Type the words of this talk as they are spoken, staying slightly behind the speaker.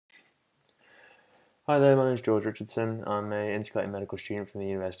Hi there, my name is Richardson. I'm an integrated medical student from the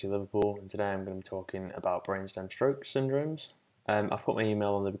University of Liverpool, and today I'm going to be talking about brainstem stroke syndromes. I've put my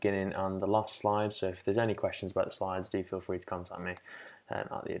email on the beginning and the last slide, so if there's any questions about the slides, do feel free to contact me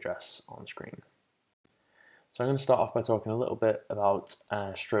at the address on screen. So I'm going to start off by talking a little bit about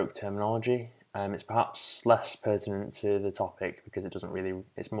stroke terminology. It's perhaps less pertinent to the topic because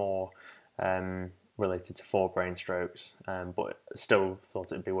it's more related to forebrain strokes, but still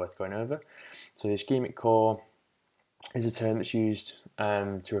thought it'd be worth going over. So the ischemic core is a term that's used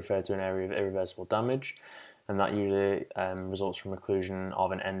to refer to an area of irreversible damage, and that usually results from occlusion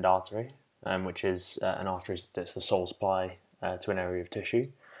of an end artery, which is an artery that's the sole supply to an area of tissue.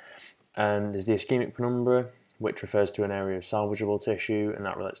 And there's the ischemic penumbra, which refers to an area of salvageable tissue, and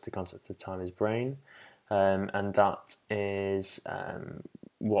that relates to the concept of time is brain, and that is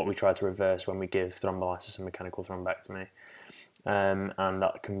what we try to reverse when we give thrombolysis and mechanical thrombectomy. And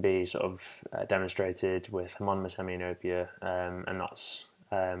that can be sort of demonstrated with homonymous hemianopia, and that's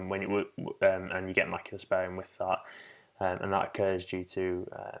when and you get macular sparing with that, and that occurs due to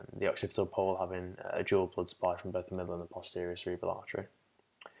the occipital pole having a dual blood supply from both the middle and the posterior cerebral artery.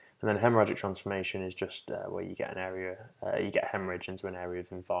 And then hemorrhagic transformation is just where you get you get hemorrhage into an area of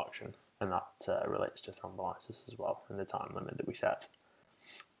infarction, and that relates to thrombolysis as well, and the time limit that we set.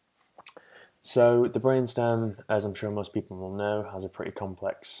 So the brainstem, as I'm sure most people will know, has a pretty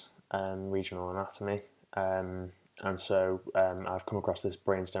complex regional anatomy, and so I've come across this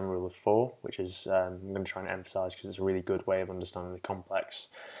brainstem rule of 4, which is I'm going to try and emphasise because it's a really good way of understanding the complex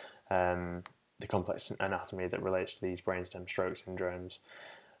anatomy that relates to these brainstem stroke syndromes.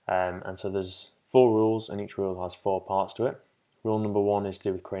 And so there's 4 rules, and each rule has 4 parts to it. Rule number 1 is to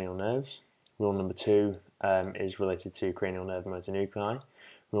do with cranial nerves. Rule number 2 is related to cranial nerve motor nuclei.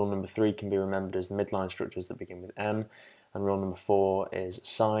 Rule number 3 can be remembered as the midline structures that begin with M, and rule number 4 is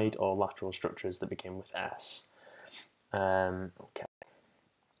side or lateral structures that begin with S. Okay.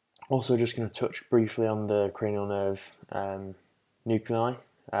 Also, just going to touch briefly on the cranial nerve nuclei,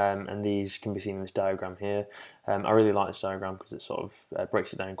 and these can be seen in this diagram here. I really like this diagram because it sort of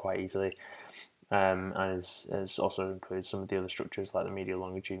breaks it down quite easily, and it also includes some of the other structures like the medial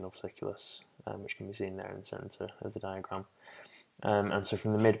longitudinal fasciculus, which can be seen there in the centre of the diagram. And so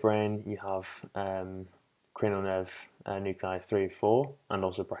from the midbrain you have cranial nerve nuclei 3, 4, and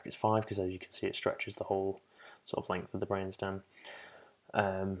also brackets 5, because as you can see it stretches the whole sort of length of the brainstem.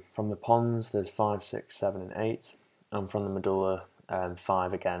 From the pons there's 5, 6, 7 and 8, and from the medulla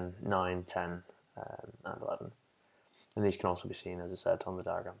 5 again, 9, 10 and 11. And these can also be seen, as I said, on the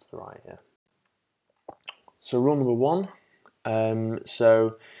diagram to the right here. So rule number 1,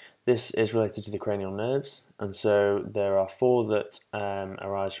 so this is related to the cranial nerves, and so there are 4 that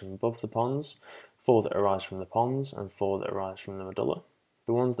arise from above the pons, 4 that arise from the pons, and 4 that arise from the medulla.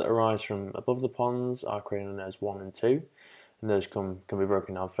 The ones that arise from above the pons are cranial nerves 1 and 2, and those can be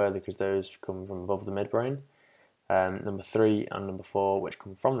broken down further because those come from above the midbrain. Number 3 and number 4, which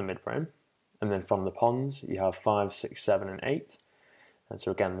come from the midbrain, and then from the pons you have 5, 6, 7 and 8. And so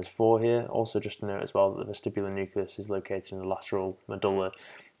again there's 4 here. Also just to note as well that the vestibular nucleus is located in the lateral medulla,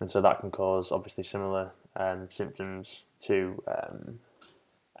 and so that can cause obviously similar symptoms to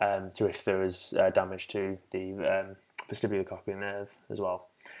if there was damage to the vestibulocochlear nerve as well.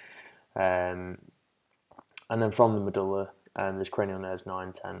 And then from the medulla there's cranial nerves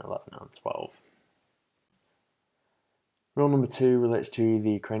 9, 10, 11 and 12. Rule number 2 relates to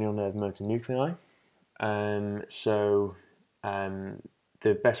the cranial nerve motor nuclei.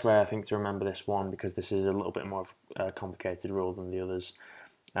 The best way I think to remember this one, because this is a little bit more of a complicated rule than the others,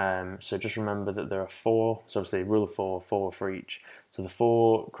 so just remember that there are 4, so obviously rule of 4, 4 for each. So the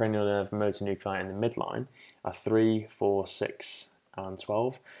 4 cranial nerve motor nuclei in the midline are 3, 4, 6 and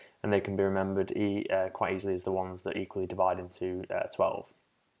 12, and they can be remembered quite easily as the ones that equally divide into 12.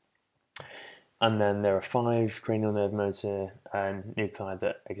 And then there are 5 cranial nerve motor nuclei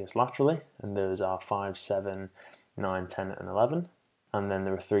that exist laterally, and those are 5, 7, 9, 10 and 11. And then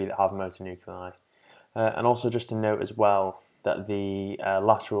there are 3 that have motor nuclei. And also just to note as well that the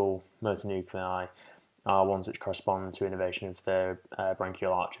lateral motor nuclei are ones which correspond to innervation of the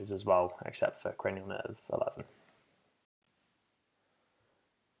branchial arches as well, except for cranial nerve 11.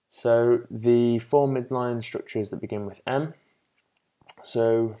 So the 4 midline structures that begin with M.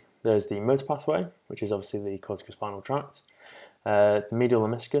 So there's the motor pathway, which is obviously the corticospinal tract. The medial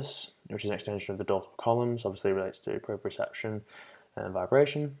lemniscus, which is an extension of the dorsal columns, obviously relates to proprioception and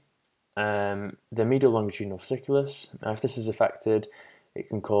vibration. The medial longitudinal fasciculus, now if this is affected, it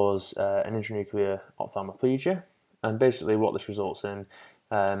can cause an intranuclear ophthalmoplegia, and basically what this results in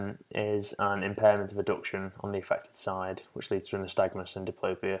is an impairment of adduction on the affected side, which leads to nystagmus and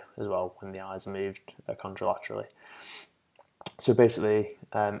diplopia as well when the eyes are moved contralaterally. So basically,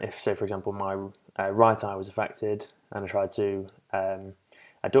 if, say for example, my right eye was affected and I tried to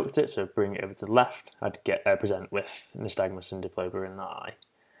adduct it, so bring it over to the left, I'd present with nystagmus and diplopia in that eye.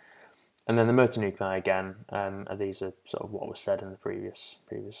 And then the motor nuclei again, these are sort of what was said in the previous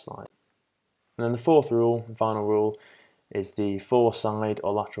slide. And then the fourth rule, and final rule, is the 4 side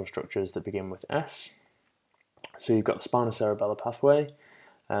or lateral structures that begin with S. So you've got the spinocerebellar pathway,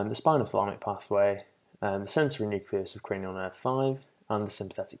 the spinothalamic pathway, the sensory nucleus of cranial nerve 5, and the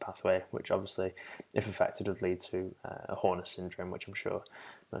sympathetic pathway, which obviously, if affected, would lead to a Horner syndrome, which I'm sure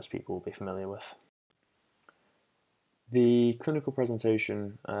most people will be familiar with. The clinical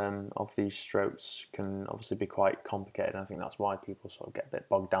presentation of these strokes can obviously be quite complicated, and I think that's why people sort of get a bit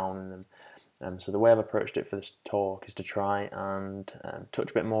bogged down in them. So the way I've approached it for this talk is to try and touch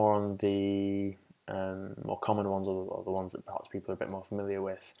a bit more on the more common ones, or the ones that perhaps people are a bit more familiar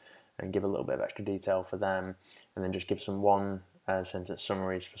with, and give a little bit of extra detail for them, and then just give some one-sentence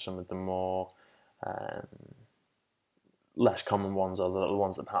summaries for some of the more less common ones, or the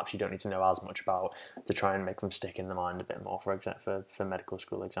ones that perhaps you don't need to know as much about, to try and make them stick in the mind a bit more, for medical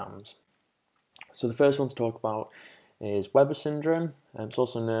school exams. So the first one to talk about is Weber syndrome. It's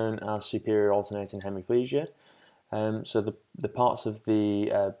also known as superior alternating hemiplegia. So the parts of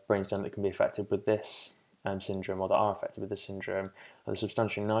the brainstem that can be affected with this syndrome, or that are affected with this syndrome, are the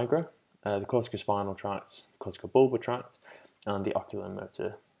substantia nigra, the corticospinal tract, corticobulbar tract, and the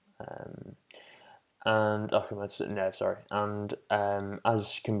oculomotor nerve. And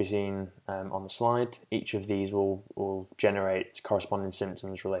as can be seen on the slide, each of these will generate corresponding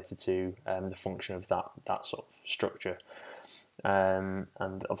symptoms related to the function of that sort of structure. And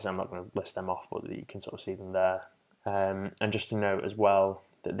obviously I'm not going to list them off, but you can sort of see them there. And just to note as well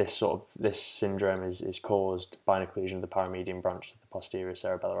that this syndrome is caused by an occlusion of the paramedian branch of the posterior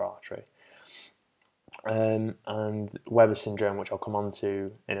cerebellar artery. And Weber syndrome, which I'll come on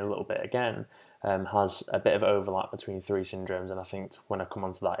to in a little bit again, has a bit of overlap between 3 syndromes, and I think when I come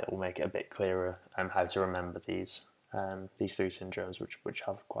on to that, it will make it a bit clearer how to remember these 3 syndromes, which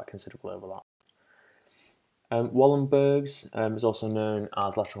have quite considerable overlap. Wallenberg's is also known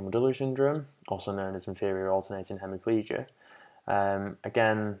as lateral medullary syndrome, also known as inferior alternating hemiplegia.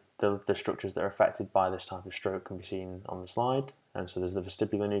 Again, the structures that are affected by this type of stroke can be seen on the slide. So there's the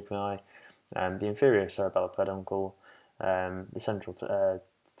vestibular nuclei, the inferior cerebellar peduncle, the central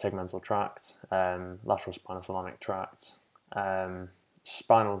tegmental tract, lateral spinothalamic tract,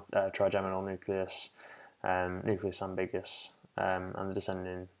 spinal trigeminal nucleus, nucleus ambiguus, and the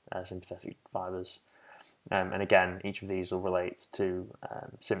descending sympathetic fibres. And again, each of these will relate to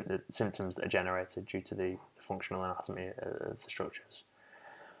symptoms that are generated due to the functional anatomy of the structures.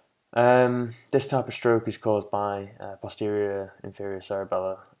 This type of stroke is caused by posterior inferior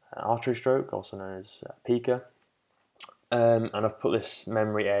cerebellar artery stroke, also known as PICA. And I've put this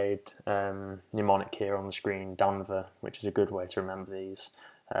memory aid mnemonic here on the screen, DANVA, which is a good way to remember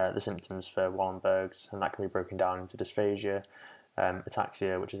the symptoms for Wallenberg's, and that can be broken down into dysphagia,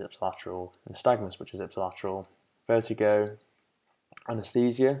 ataxia, which is ipsilateral, nystagmus, which is ipsilateral, vertigo,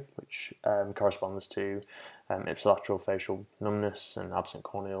 anesthesia, which corresponds to ipsilateral facial numbness and absent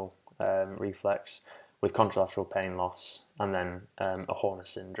corneal reflex, with contralateral pain loss, and then a Horner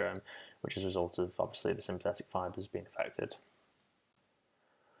syndrome, which is a result of obviously the sympathetic fibres being affected.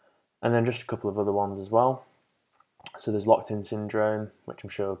 And then just a couple of other ones as well. So there's locked-in syndrome, which I'm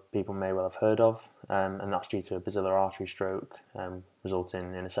sure people may well have heard of, and that's due to a basilar artery stroke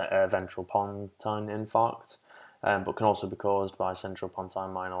resulting in a ventral pontine infarct, but can also be caused by central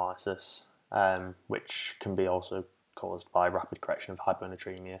pontine myelinolysis, which can be also caused by rapid correction of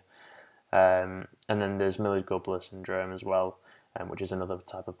hyponatremia. And then there's Miller-Gubler syndrome as well, which is another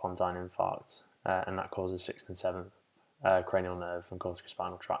type of pontine infarct, and that causes 6th and 7th cranial nerve and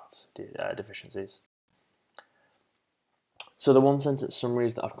corticospinal tract deficiencies. So the one-sentence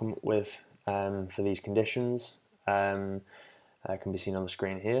summaries that I've come up with for these conditions can be seen on the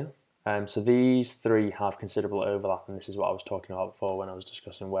screen here. So these 3 have considerable overlap, and this is what I was talking about before when I was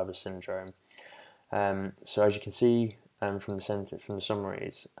discussing Weber syndrome. So as you can see from the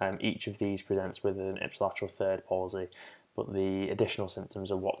summaries, each of these presents with an ipsilateral third palsy, but the additional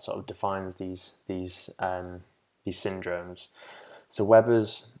symptoms are what sort of defines these syndromes. So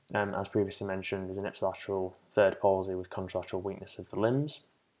Weber's, as previously mentioned, is an ipsilateral third palsy with contralateral weakness of the limbs.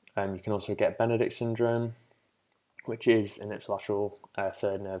 You can also get Benedict syndrome, which is an ipsilateral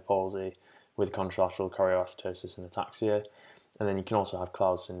third nerve palsy with contralateral chorioathetosis and ataxia. And then you can also have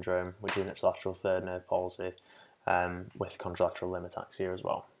Cloud syndrome, which is an ipsilateral third nerve palsy with contralateral limb ataxia as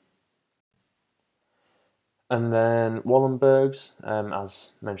well. And then Wallenberg's,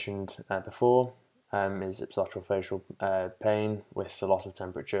 as mentioned before, is ipsilateral facial pain with the loss of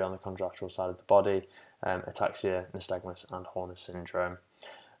temperature on the contralateral side of the body, ataxia, nystagmus, and Horner's syndrome.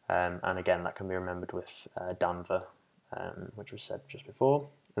 And again, that can be remembered with Danver, which was said just before.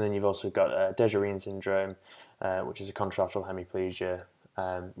 And then you've also got Dejerine syndrome, which is a contralateral hemiplegia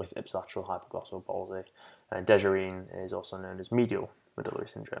with ipsilateral hypoglossal palsy. Dejerine is also known as medial medullary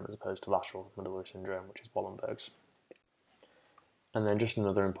syndrome as opposed to lateral medullary syndrome, which is Wallenberg's. And then just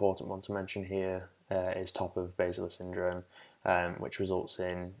another important one to mention here is top of basilar syndrome, which results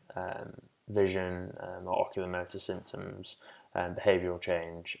in vision or oculomotor symptoms, behavioural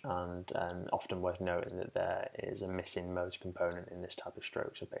change, and often worth noting that there is a missing motor component in this type of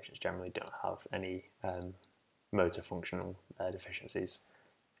stroke, so patients generally don't have any motor functional deficiencies.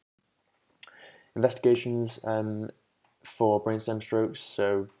 Investigations for brainstem strokes,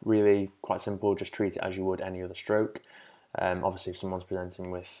 so really quite simple, just treat it as you would any other stroke. Obviously, if someone's presenting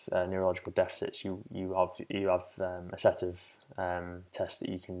with neurological deficits, you have a set of tests that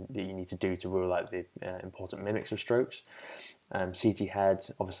you need to do to rule out the important mimics of strokes. CT head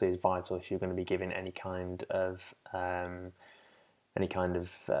obviously is vital if you're going to be giving any kind of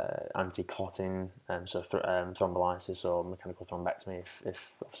anti-clotting, so thrombolysis or mechanical thrombectomy.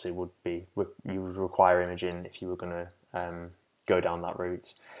 If obviously you would require imaging if you were going to go down that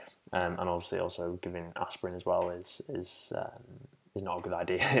route. And obviously also giving aspirin as well is not a good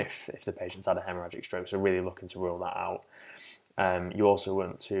idea if the patient's had a hemorrhagic stroke, so really looking to rule that out. You also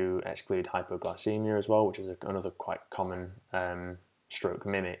want to exclude hypoglycemia as well, which is another quite common stroke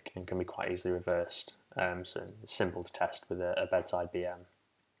mimic and can be quite easily reversed, so it's simple to test with a bedside BM.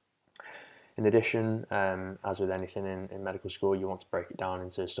 In addition, as with anything in medical school, you want to break it down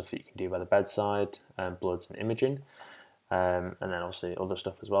into stuff that you can do by the bedside, bloods and imaging. And then obviously other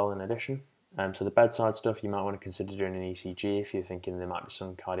stuff as well in addition. So the bedside stuff, you might want to consider doing an ECG if you're thinking there might be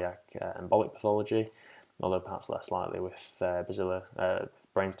some cardiac embolic pathology, although perhaps less likely with basilar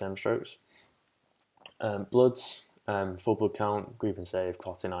brainstem strokes. Bloods, full blood count, group and save,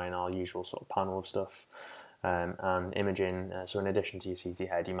 clotting, INR, usual sort of panel of stuff. And imaging, so in addition to your CT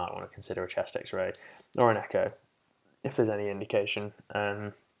head, you might want to consider a chest x-ray or an echo if there's any indication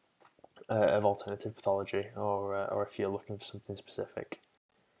of alternative pathology, or if you're looking for something specific.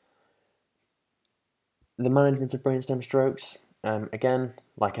 The management of brainstem strokes, again,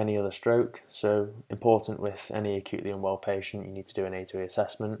 like any other stroke, so important with any acutely unwell patient, you need to do an A2E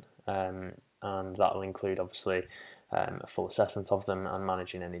assessment, and that will include obviously a full assessment of them and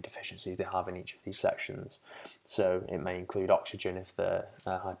managing any deficiencies they have in each of these sections. So it may include oxygen if they're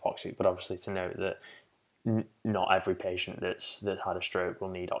hypoxic, but obviously to note that not every patient that's had a stroke will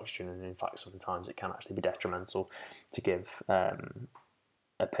need oxygen, and in fact sometimes it can actually be detrimental to give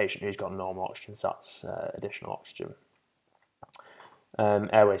a patient who's got normal oxygen sats additional oxygen.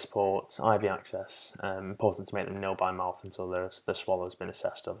 Airway support, IV access, important to make them nil by mouth until the swallow's been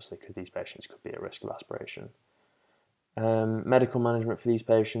assessed, obviously, because these patients could be at risk of aspiration. Medical management for these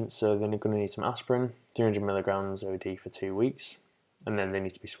patients, so they're going to need some aspirin, 300 milligrams OD for 2 weeks, and then they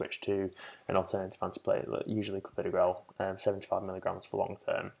need to be switched to an alternative antiplatelet, usually clopidogrel, 75 milligrams for long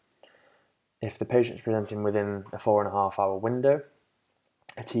term. If the patient's presenting within a 4.5 hour window,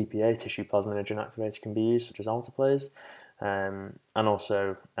 a TPA, tissue plasminogen activator, can be used, such as alteplase, and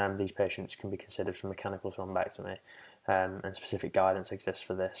also these patients can be considered for mechanical thrombectomy, and specific guidance exists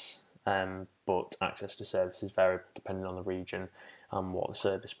for this, but access to services vary depending on the region and what the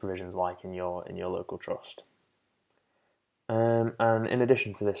service provision's like in your local trust. And in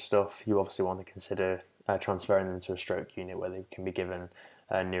addition to this stuff, you obviously want to consider transferring them to a stroke unit where they can be given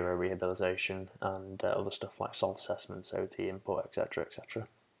neurorehabilitation and other stuff like SALT assessments, OT input, etc., etc.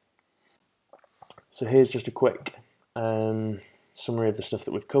 So here's just a quick summary of the stuff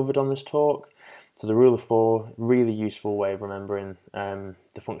that we've covered on this talk. So the rule of 4, really useful way of remembering the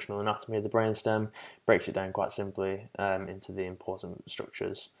functional anatomy of the brainstem, breaks it down quite simply into the important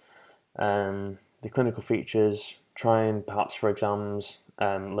structures. The clinical features, try and perhaps for exams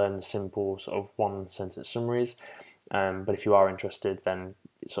learn the simple sort of one sentence summaries, but if you are interested then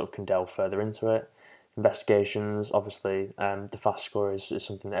you sort of can delve further into it. Investigations, obviously the FAST score is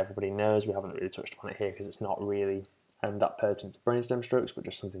something that everybody knows. We haven't really touched upon it here because it's not really that pertinent to brainstem strokes, but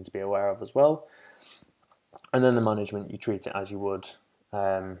just something to be aware of as well. And then the management, you treat it as you would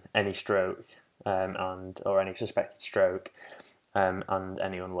any stroke or any suspected stroke, and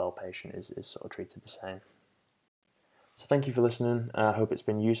any unwell patient is sort of treated the same. So thank you for listening. I hope it's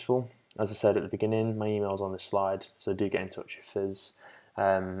been useful. As I said at the beginning, my email's on this slide, so do get in touch if there's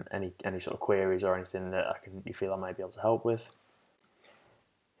any sort of queries or anything that you feel I might be able to help with.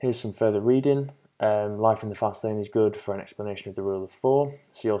 Here's some further reading. Life in the Fast Lane is good for an explanation of the rule of 4.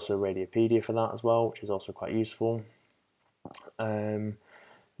 See also Radiopedia for that as well, which is also quite useful.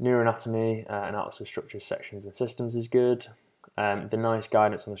 Neuroanatomy and Atlas of Structures, Sections and Systems is good. The NICE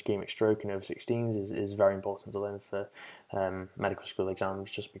guidance on ischemic stroke in over 16s is very important to learn for medical school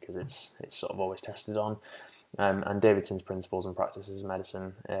exams, just because it's sort of always tested on. And Davidson's Principles and Practices of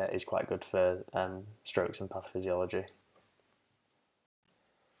Medicine is quite good for strokes and pathophysiology.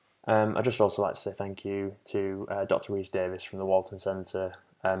 I'd just also like to say thank you to Dr. Rhys Davies from the Walton Centre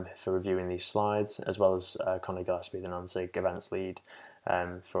for reviewing these slides, as well as Connie Gillespie, the non-SIG events lead,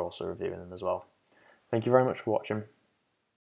 for also reviewing them as well. Thank you very much for watching.